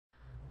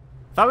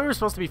Thought we were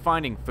supposed to be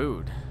finding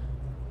food.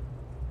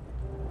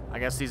 I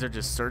guess these are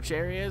just search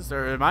areas?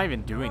 Or am I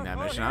even doing that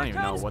mission? I don't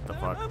even know what the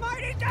fuck. I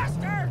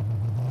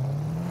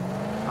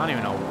don't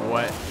even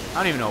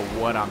know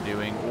what I'm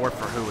doing or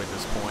for who at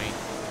this point.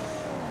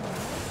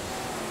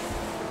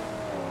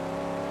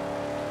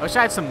 I wish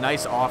I had some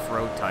nice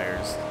off-road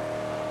tires.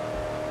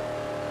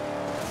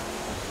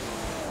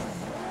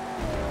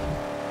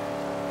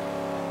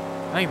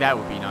 I think that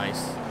would be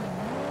nice.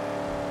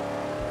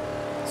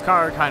 This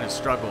car kind of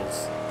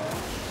struggles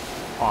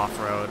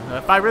off-road.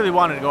 If I really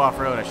wanted to go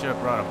off-road, I should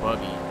have brought a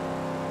buggy.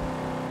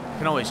 You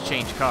can always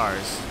change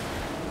cars.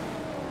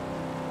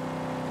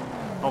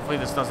 Hopefully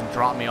this doesn't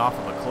drop me off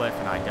of a cliff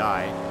and I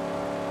die.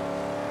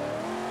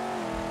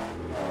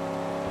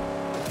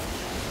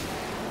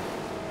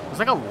 There's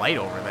like a light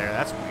over there.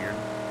 That's weird.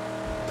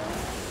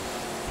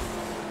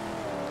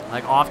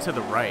 Like off to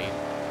the right.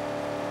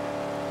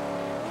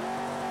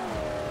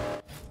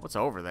 What's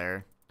over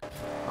there? I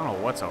don't know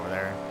what's over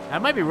there.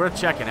 That might be worth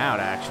checking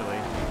out, actually.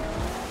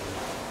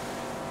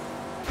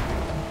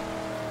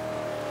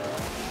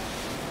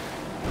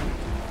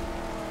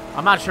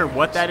 I'm not sure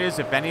what that is,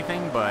 if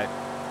anything, but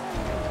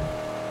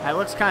that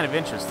looks kind of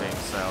interesting,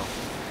 so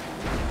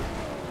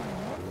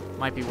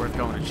might be worth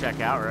going to check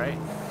out, right?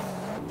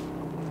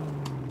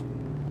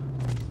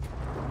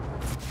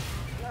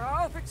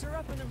 I'll fix her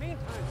up in the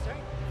meantime, sir.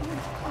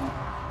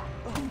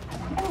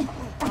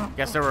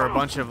 Guess there were a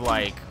bunch of,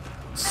 like,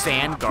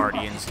 sand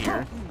guardians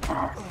here.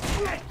 I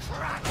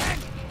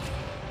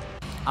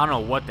don't know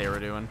what they were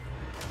doing.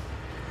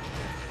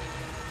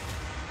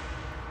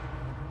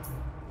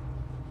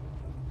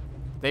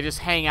 They just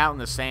hang out in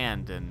the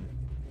sand and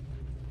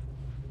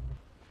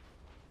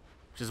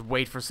just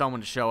wait for someone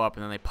to show up,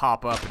 and then they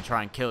pop up and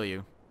try and kill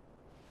you.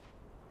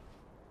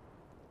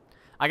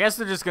 I guess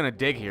they're just gonna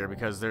dig here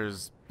because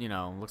there's, you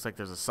know, looks like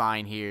there's a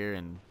sign here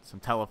and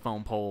some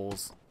telephone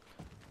poles.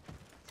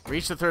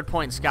 Reach the third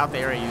point and scout the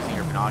area using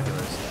your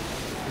binoculars.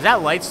 Is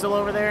that light still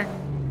over there?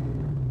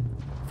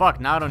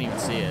 Fuck, now I don't even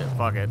see it.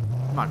 Fuck it.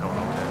 I'm not going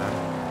over there then.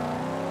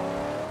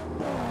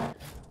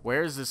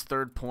 Where is this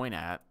third point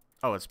at?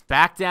 Oh, it's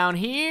back down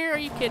here? Are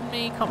you kidding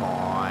me? Come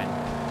on.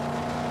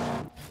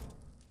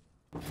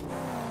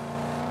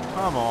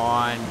 Come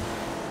on.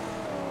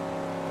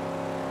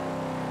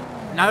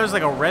 Now there's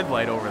like a red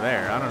light over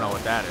there. I don't know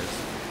what that is.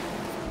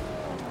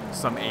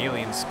 Some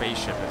alien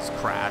spaceship has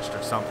crashed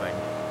or something.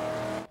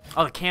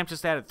 Oh, the camp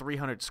just added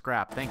 300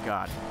 scrap. Thank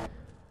God.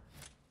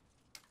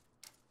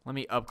 Let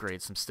me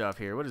upgrade some stuff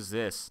here. What is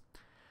this?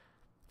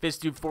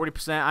 Fist do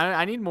 40%.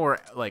 I need more,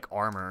 like,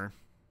 armor.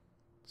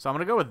 So I'm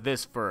going to go with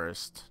this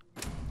first.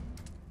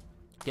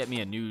 Get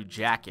me a new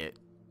jacket.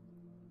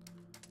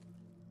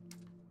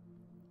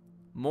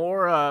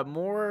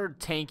 More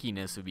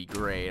tankiness would be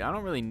great. I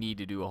don't really need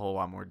to do a whole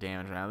lot more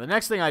damage now. The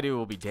next thing I do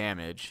will be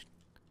damage.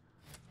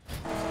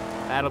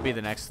 That'll be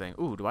the next thing.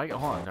 Ooh, hold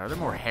on. Are there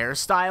more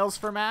hairstyles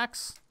for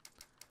Max?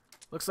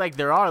 Looks like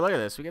there are. Look at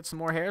this. We get some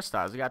more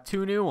hairstyles. We got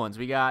 2 new ones.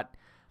 We got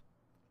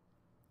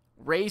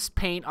race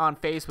paint on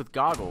face with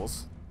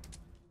goggles.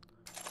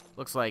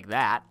 Looks like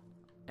that.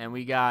 And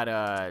we got,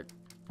 oh,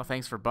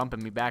 thanks for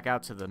bumping me back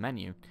out to the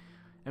menu.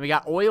 And we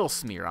got oil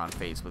smear on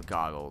face with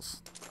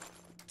goggles.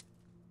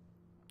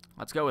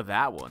 Let's go with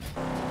that one.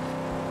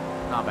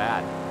 Not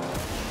bad.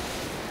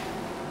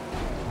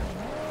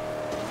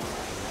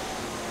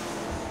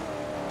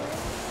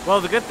 Well,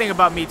 the good thing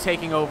about me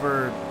taking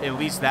over at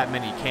least that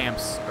many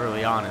camps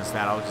early on is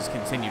that I'll just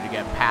continue to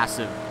get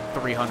passive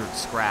 300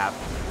 scrap.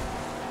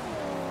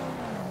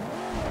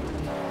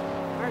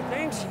 I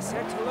think she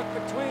said to look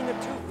between the 2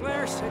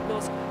 flare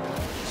signals.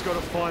 She's got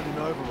to find an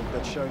overlook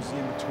that shows the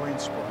in-between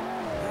spot.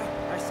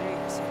 I see.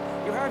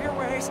 You have your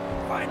ways.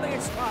 Finally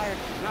inspired.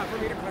 Not for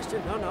me to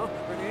question. No.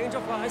 Where the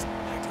angel flies,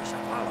 I too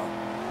shall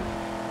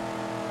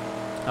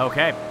follow.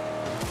 Okay.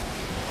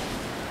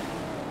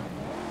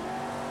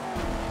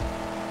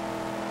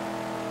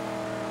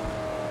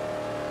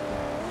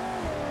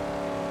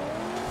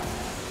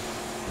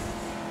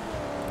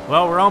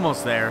 Well, we're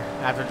almost there,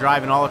 after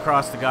driving all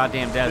across the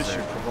goddamn desert. This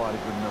should provide a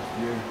good enough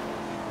view.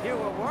 You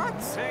a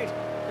what, Saint?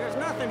 There's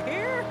nothing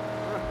here?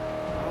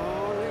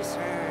 Only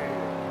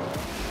sand.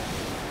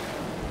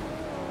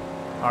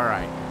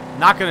 Alright.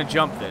 Not gonna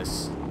jump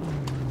this.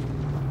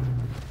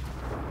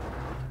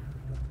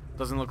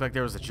 Doesn't look like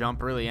there was a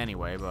jump really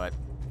anyway, but...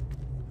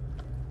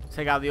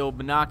 Take out the old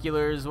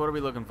binoculars. What are we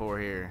looking for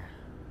here?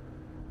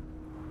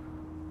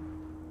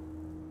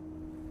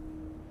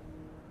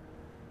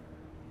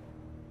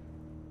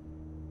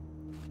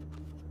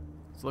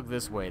 Let's look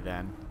this way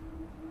then.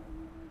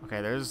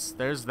 Okay, there's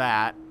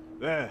that.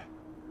 There.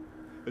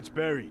 It's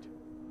buried.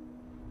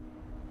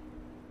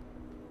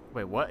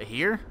 Wait, what?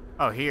 Here?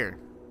 Oh, here.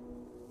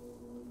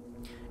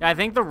 Yeah, I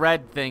think the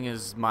red thing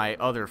is my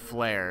other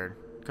flare,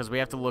 because we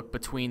have to look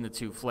between the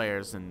 2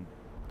 flares, and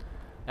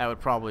that would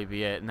probably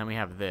be it. And then we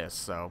have this,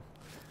 so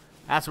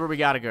that's where we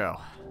gotta go.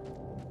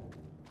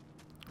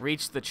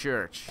 Reach the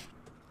church.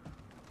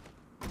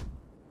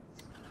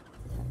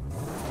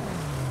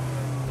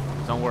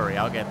 Don't worry,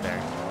 I'll get there.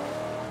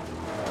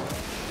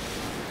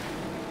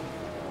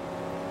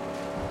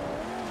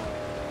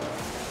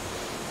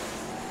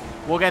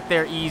 We'll get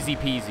there easy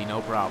peasy,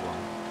 no problem.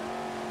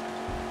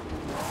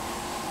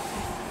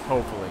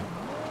 Hopefully.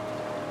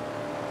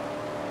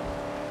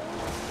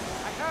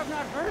 I have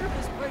not heard of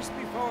this place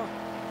before.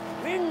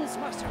 The winds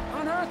must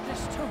have unearthed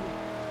this tomb.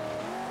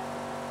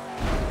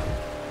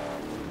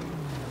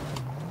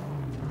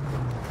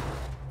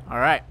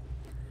 Alright.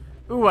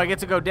 Ooh, I get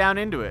to go down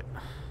into it.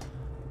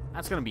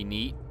 That's gonna be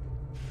neat.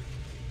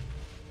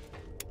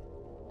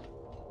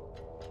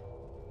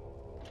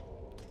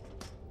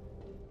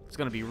 It's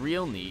gonna be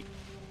real neat.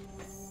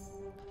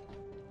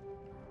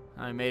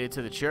 I made it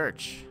to the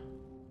church.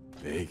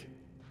 Big.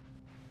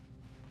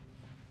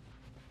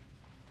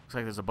 Looks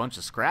like there's a bunch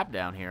of scrap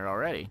down here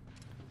already.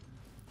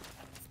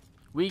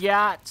 We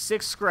got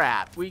 6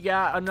 scrap. We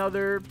got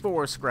another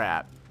 4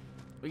 scrap.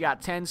 We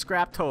got 10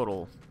 scrap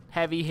total.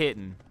 Heavy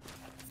hitting.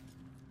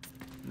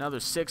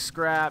 Another 6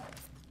 scrap.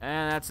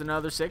 And that's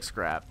another 6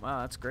 scrap. Wow,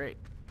 that's great.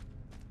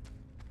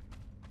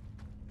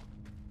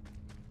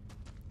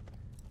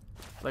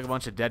 Like a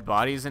bunch of dead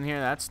bodies in here.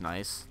 That's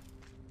nice.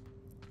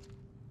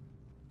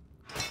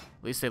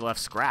 At least they left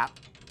scrap.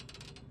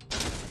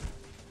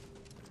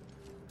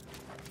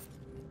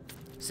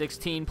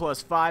 16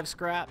 plus 5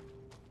 scrap.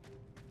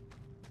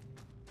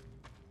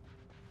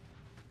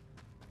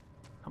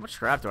 How much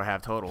scrap do I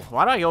have total?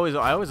 Why do I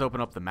always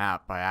open up the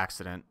map by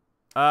accident?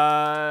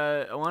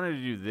 I wanted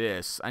to do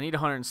this. I need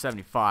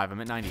 175. I'm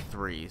at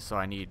 93, so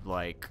I need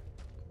like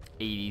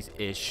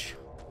 80s-ish.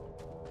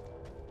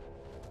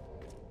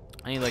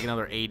 I need like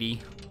another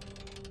 80.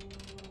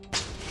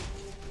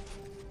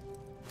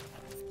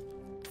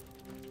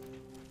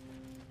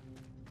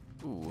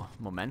 Ooh,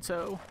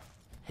 memento?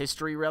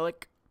 History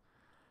relic?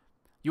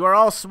 You are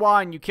all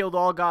swine. You killed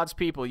all God's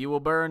people. You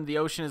will burn. The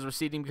ocean is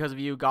receding because of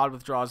you. God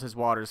withdraws his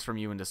waters from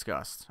you in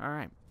disgust. All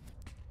right.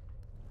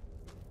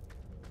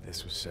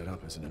 This was set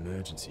up as an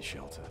emergency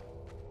shelter.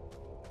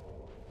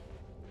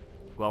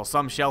 Well,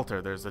 some shelter.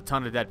 There's a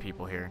ton of dead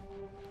people here.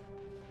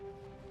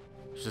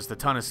 There's just a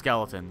ton of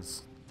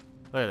skeletons.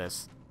 Look at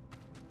this.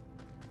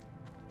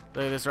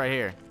 Look at this right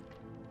here.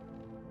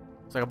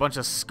 It's like a bunch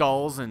of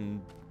skulls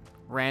and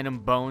random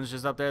bones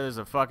just up there. There's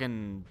a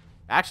fucking...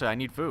 Actually, I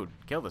need food.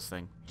 Kill this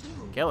thing.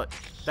 Kill it.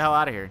 Get the hell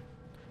out of here.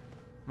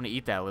 I'm gonna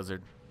eat that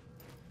lizard.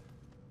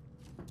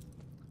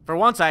 For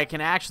once, I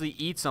can actually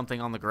eat something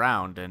on the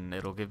ground, and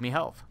it'll give me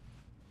health.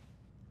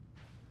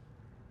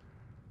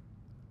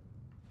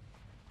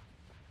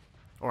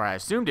 Or I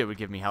assumed it would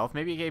give me health.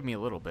 Maybe it gave me a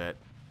little bit.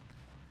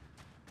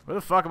 Where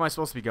the fuck am I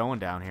supposed to be going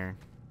down here?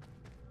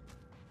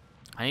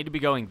 I need to be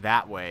going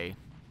that way.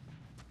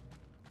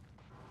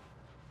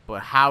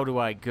 But how do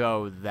I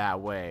go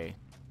that way?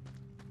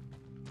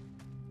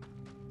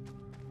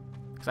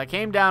 Because I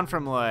came down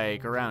from,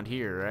 like, around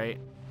here, right?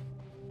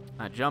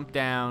 I jumped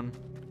down.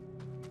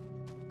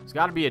 There's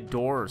got to be a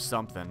door or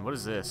something. What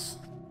is this?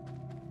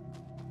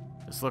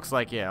 This looks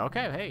like, yeah,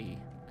 okay, hey.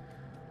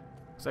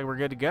 Looks like we're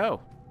good to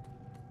go.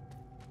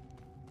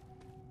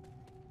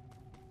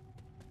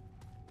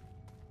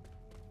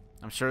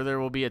 I'm sure there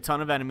will be a ton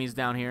of enemies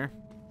down here.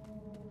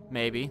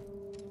 Maybe.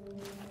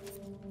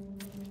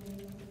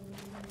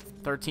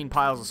 13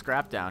 piles of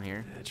scrap down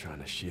here. They're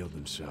trying to shield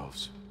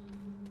themselves.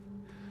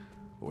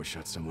 Or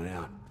shut someone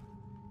out.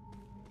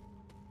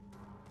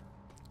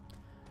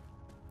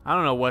 I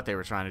don't know what they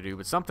were trying to do,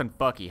 but something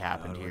fucky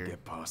happened How do here. I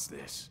get past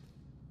this?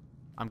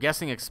 I'm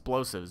guessing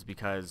explosives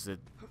because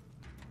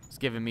it's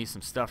giving me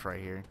some stuff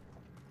right here.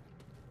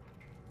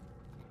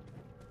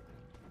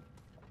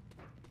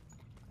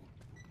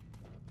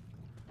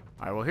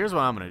 Alright, well here's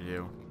what I'm going to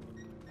do.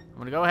 I'm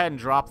going to go ahead and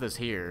drop this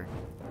here.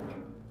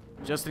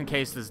 Just in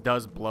case this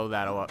does blow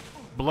that up.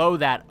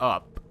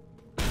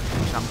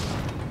 Which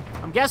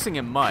I'm guessing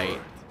it might.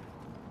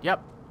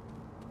 Yep.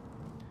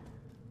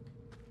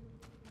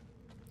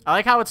 I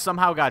like how it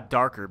somehow got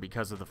darker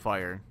because of the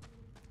fire.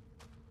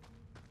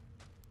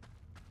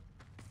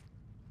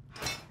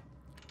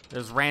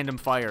 There's random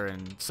fire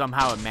and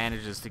somehow it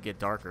manages to get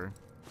darker.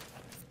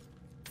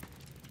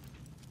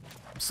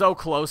 I'm so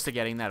close to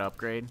getting that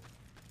upgrade.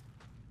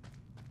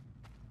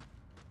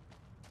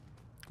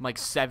 I'm like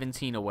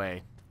 17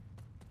 away.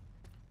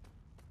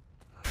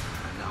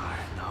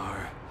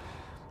 No.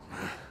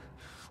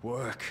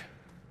 Work.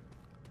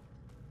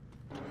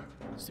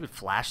 Stupid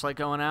flashlight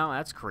going out.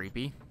 That's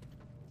creepy.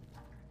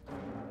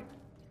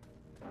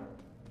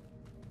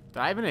 Did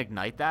I even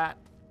ignite that?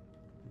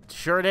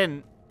 Sure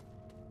didn't.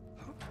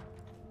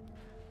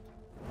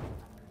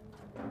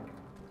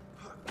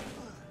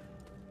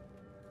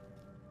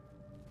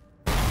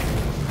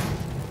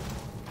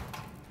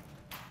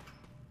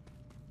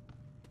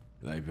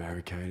 They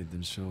barricaded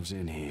themselves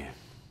in here.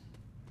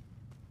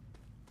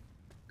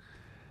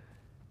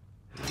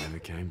 They never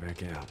came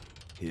back out.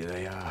 Here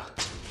they are.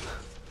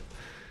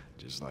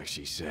 Just like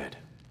she said.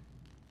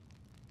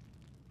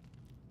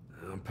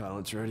 Our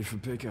pallet's ready for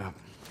pickup.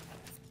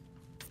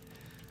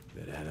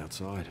 Better head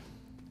outside.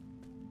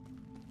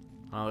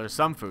 Well, there's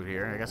some food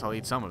here. I guess I'll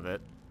eat some of it.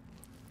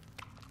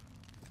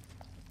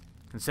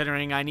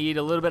 Considering I need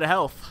a little bit of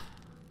health.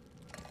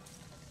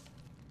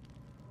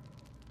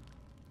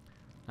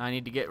 I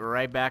need to get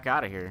right back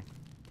out of here.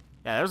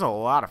 Yeah, there's a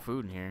lot of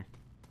food in here.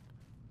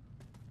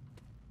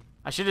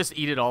 I should just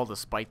eat it all to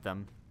spite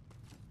them.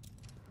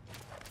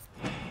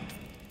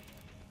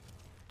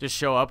 Just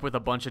show up with a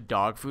bunch of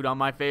dog food on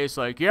my face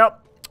like,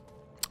 yep,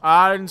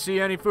 I didn't see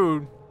any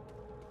food.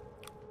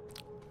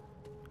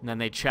 And then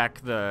they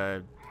check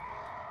the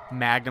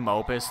magnum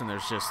opus and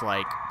there's just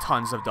like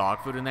tons of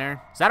dog food in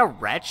there. Is that a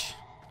wretch?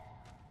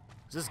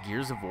 Is this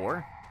Gears of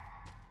War?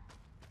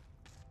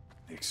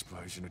 The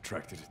explosion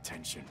attracted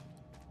attention.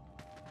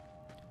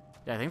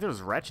 Yeah, I think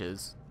there's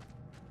wretches.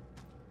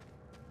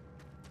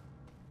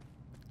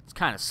 It's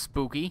kind of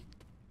spooky.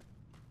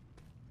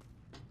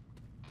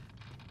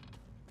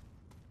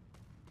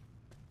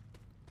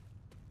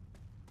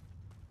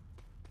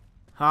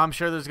 I'm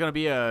sure there's going to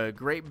be a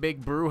great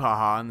big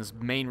brouhaha in this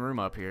main room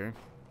up here.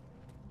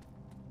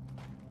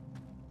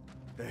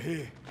 They're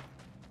here.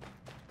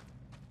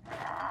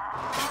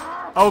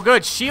 Oh,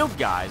 good. Shield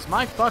guys.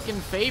 My fucking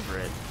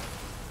favorite.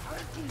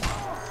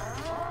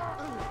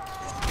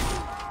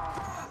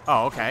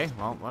 Oh, okay.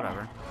 Well,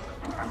 whatever.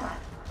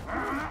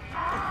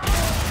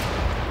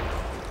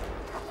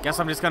 Guess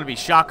I'm just going to be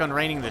shotgun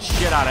raining the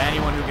shit out of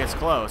anyone who gets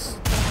close.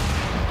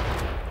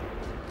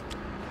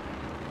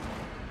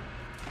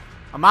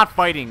 I'm not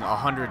fighting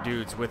 100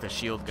 dudes with a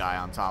shield guy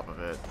on top of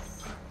it.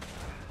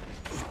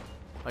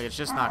 Like, it's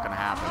just not gonna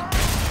happen.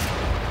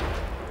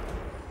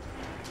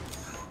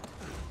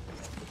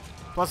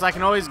 Plus, I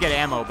can always get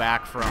ammo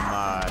back from,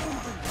 I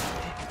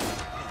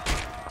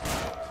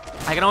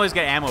can always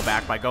get ammo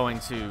back by going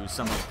to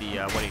some of the,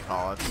 what do you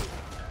call it?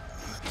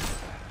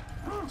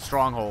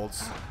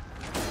 Strongholds.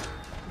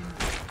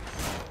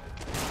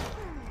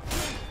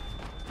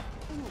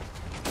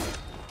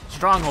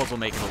 Strongholds will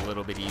make it a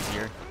little bit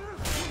easier.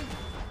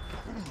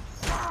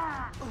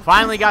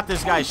 Finally got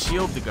this guy's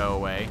shield to go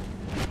away.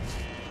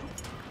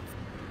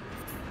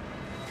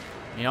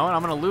 You know what?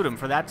 I'm going to loot him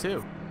for that,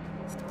 too.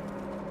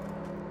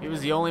 He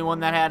was the only one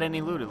that had any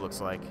loot, it looks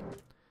like.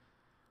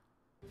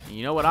 And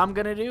you know what I'm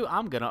going to do?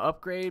 I'm going to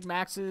upgrade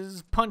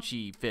Max's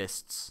punchy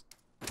fists.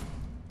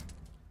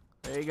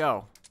 There you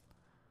go.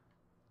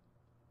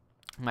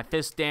 My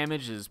fist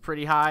damage is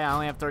pretty high. I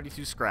only have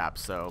 32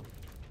 scraps, so...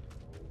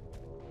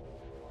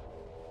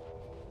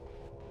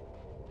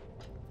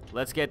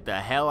 let's get the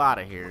hell out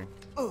of here.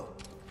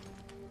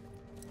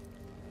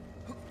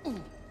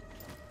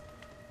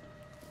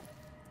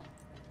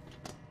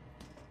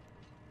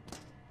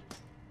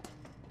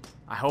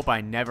 I hope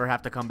I never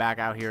have to come back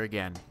out here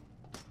again.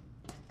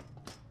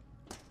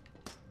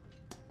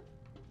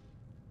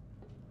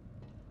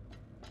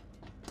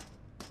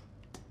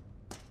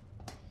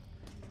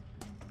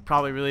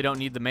 Probably really don't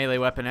need the melee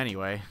weapon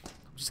anyway.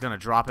 I'm just gonna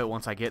drop it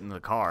once I get in the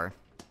car.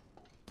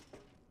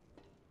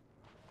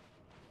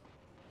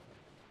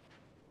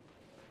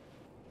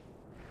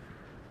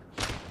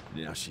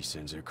 Now she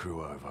sends her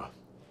crew over.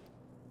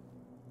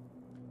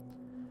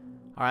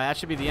 Alright, that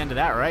should be the end of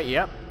that, right?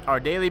 Yep. Our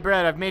daily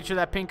bread. I've made sure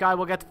that Pink Eye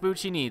will get the food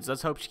she needs.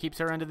 Let's hope she keeps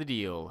her end of the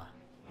deal.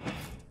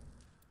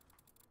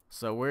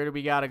 So where do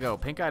we gotta go?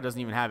 Pink Eye doesn't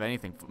even have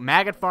anything.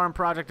 Maggot Farm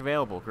project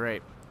available.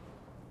 Great.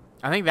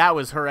 I think that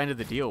was her end of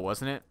the deal,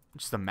 wasn't it?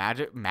 Just a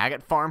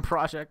maggot farm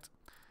project?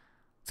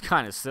 It's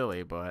kind of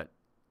silly, but...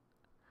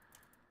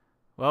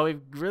 well,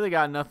 we've really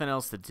got nothing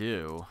else to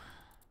do.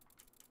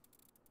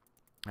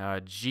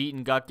 Jeet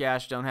and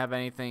Gutgash don't have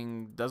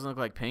anything. Doesn't look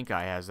like Pink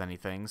Eye has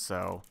anything,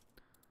 so...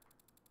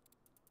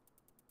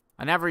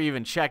 I never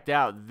even checked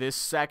out this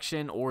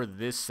section or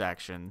this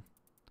section.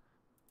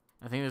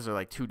 I think those are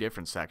like two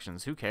different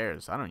sections. Who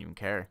cares? I don't even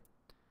care.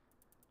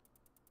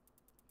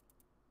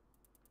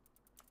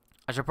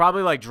 I should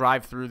probably like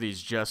drive through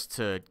these just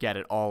to get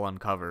it all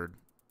uncovered.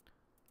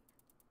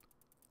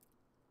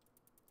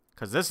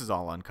 Because this is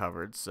all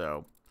uncovered,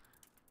 so...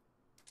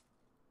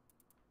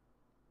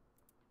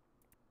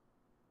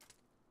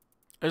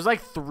 there's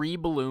like 3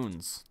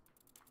 balloons.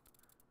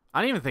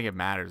 I don't even think it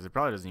matters. It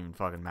probably doesn't even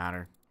fucking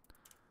matter.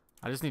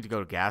 I just need to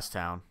go to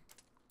Gastown.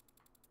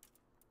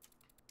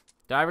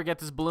 Did I ever get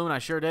this balloon? I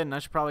sure didn't. I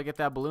should probably get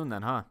that balloon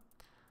then, huh?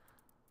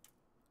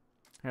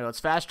 Here, let's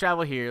fast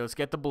travel here. Let's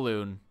get the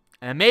balloon.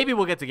 And maybe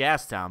we'll get to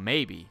Gastown.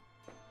 Maybe.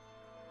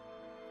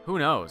 Who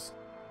knows?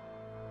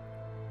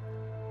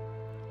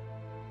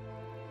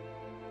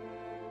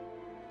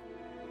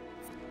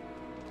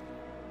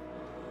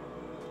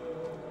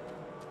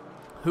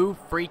 Who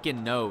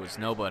freaking knows?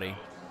 Nobody.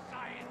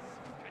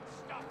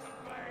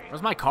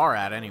 Where's my car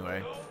at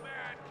anyway?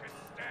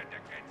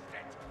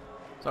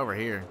 It's over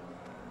here.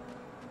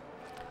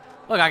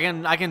 Look, I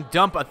can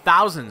dump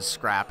 1,000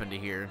 scrap into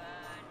here.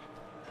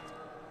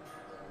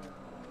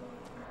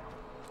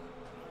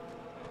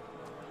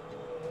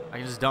 I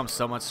can just dump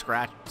so much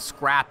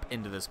scrap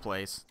into this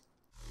place.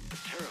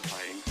 Terrifying.